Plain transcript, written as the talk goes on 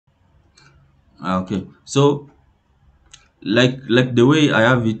Okay, so like the way I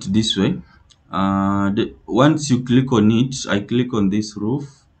have it this way. Once you click on it, I click on this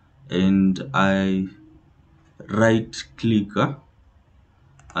roof and right click uh,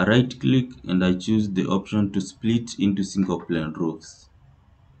 I right click and I choose the option to split into single plane roofs.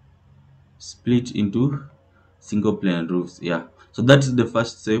 Split into single plane roofs, yeah. So that's the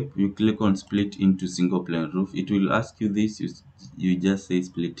first step. You click on split into single plane roof. It will ask you this. You just say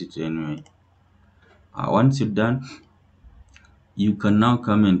split it anyway. Once you're done, you can now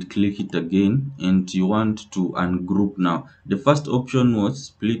come and click it again, and you want to ungroup. Now the first option was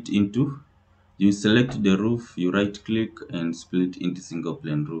split into. You select the roof, you right click and split into single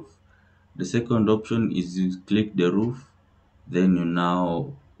plane roof. The second option is you click the roof, then you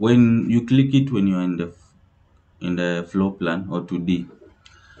now when you click it when you're in the floor plan or 2D.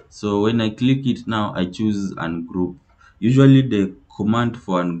 So when I click it now, I choose ungroup. Usually the command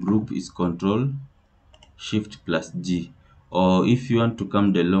for ungroup is Control Shift plus G. Or if you want to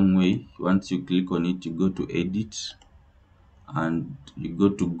come the long way, once you click on it, you go to Edit and you go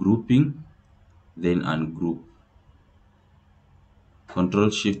to Grouping, then Ungroup. Control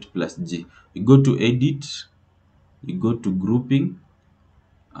Shift plus G. You go to Edit, you go to Grouping,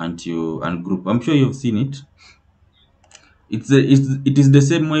 and you ungroup. I'm sure you've seen it. It is the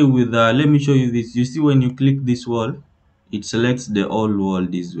same way with let me show you this. You see when you click this wall, it selects the whole wall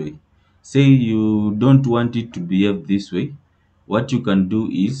this way. Say you don't want it to behave this way. What you can do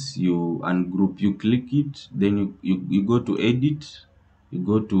is you ungroup. You click it, then you go to Edit, you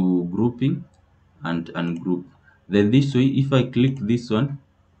go to Grouping, and ungroup. Then this way, if I click this one,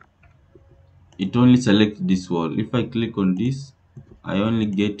 it only selects this wall. If I click on this, I only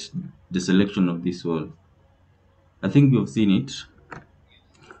get the selection of this wall. I think you've seen it.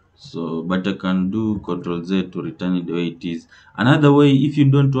 So but I can do Control Z to return it the way it is. Another way, if you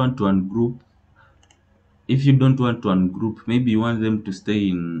don't want to ungroup, maybe you want them to stay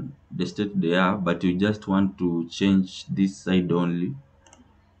in the state they are, but you just want to change this side only.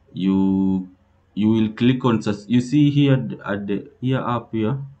 You will click on you see here at the here up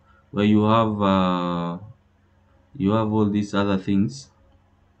here where you have all these other things.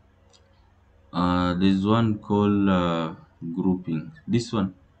 There's one called grouping. This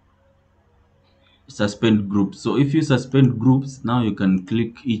one, suspend groups. So if you suspend groups, now you can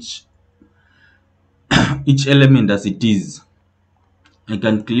click each element as it is. I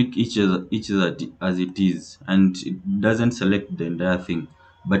can click as it is, and it doesn't select the entire thing.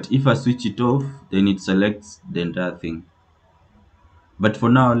 But if I switch it off, then it selects the entire thing. But for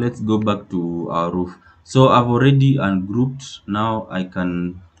now, let's go back to our roof. So I've already ungrouped. Now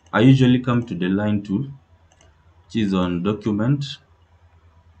I usually come to the line tool, which is on document.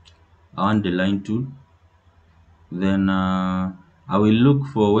 I want the line tool. Then I will look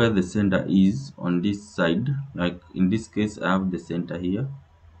for where the center is on this side. Like in this case, I have the center here.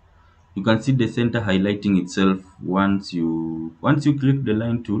 You can see the center highlighting itself once you click the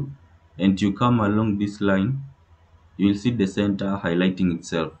line tool and you come along this line, you will see the center highlighting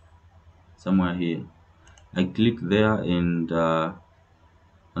itself somewhere here. I click there, and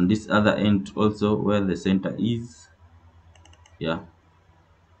on this other end also where the center is, yeah,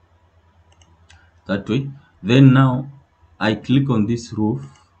 that way. Then now I click on this roof,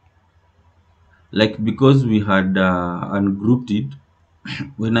 like because we had ungrouped it.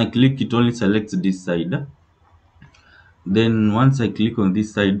 When I click, it only selects this side. Then once I click on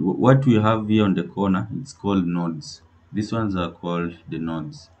this side, what we have here on the corner, it's called nodes. These ones are called the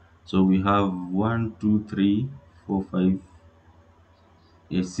nodes. So we have 1 2 3 4 5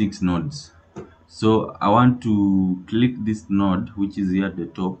 6 nodes. So I want to click this node, which is here at the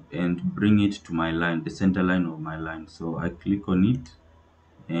top, and bring it to my line, the center line of my line. So I click on it,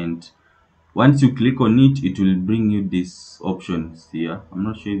 and once you click on it, it will bring you these options here. I'm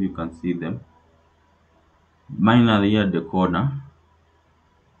not sure if you can see them. Mine are here at the corner.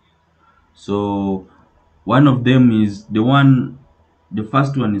 So one of them is the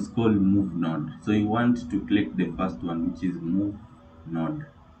first one is called move node. So you want to click the first one, which is move node.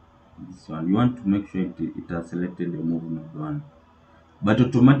 This one, you want to make sure it has selected the move node one. But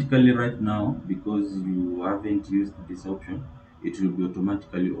automatically right now, because you haven't used this option, it will be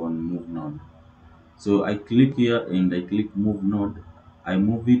automatically on move node. So I click here and I click move node. I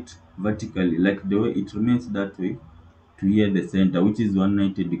move it vertically, like the way it remains that way, to here the center, which is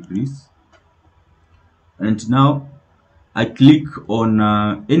 190 degrees. And now I click on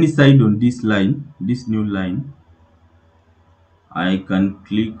any side on this line, this new line. I can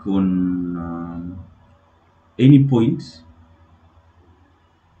click on any point.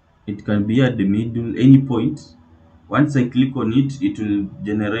 It can be at the middle, any point, Once I click on it, it will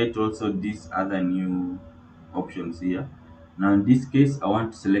generate also these other new options here. Now in this case, I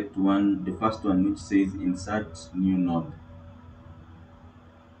want to select one, the first one, which says insert new node.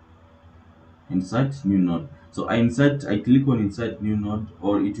 Insert new node. So I click on insert new node,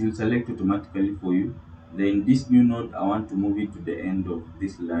 or it will select automatically for you. Then this new node, I want to move it to the end of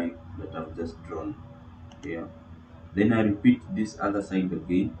this line that I've just drawn here. Then I repeat this other side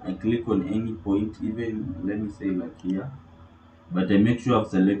again. I click on any point, even let me say like here, but I make sure I've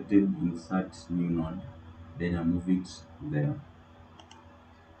selected insert new node. Then I move it there.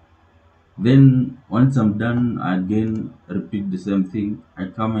 Then once I'm done, I again repeat the same thing. I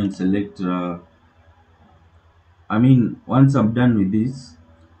come and select once I'm done with this,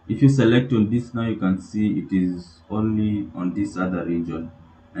 if you select on this now, you can see it is only on this other region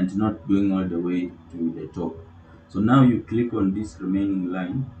and not going all the way to the top. So now you click on this remaining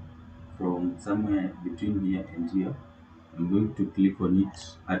line from somewhere between here and here. I'm going to click on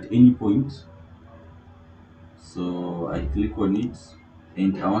it at any point. So I click on it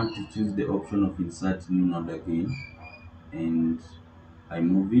and I want to choose the option of insert new node again, and I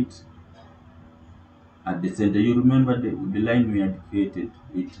move it at the center. You remember the line we had created,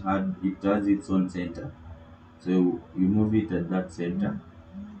 it has its own center. So you move it at that center,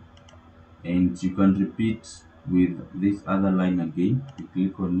 and you can repeat with this other line again. You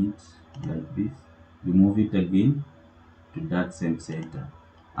click on it like this, you move it again to that same center,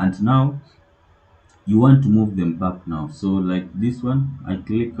 and now you want to move them back now. So like this one, I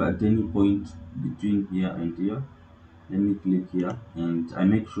click at any point between here and here. Let me click here and I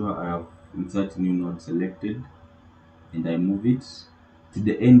make sure I have insert new node selected, and I move it to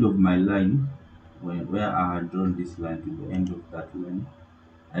the end of my line, where I had drawn this line, to the end of that line.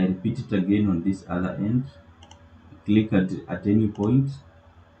 I repeat it again on this other end, click at any point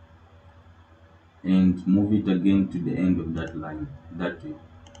and move it again to the end of that line, that way.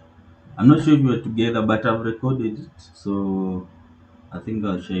 I'm not sure if we're together, but I've recorded it, so I think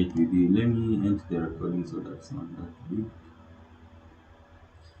I'll share it with you. Let me end the recording so that's not that big.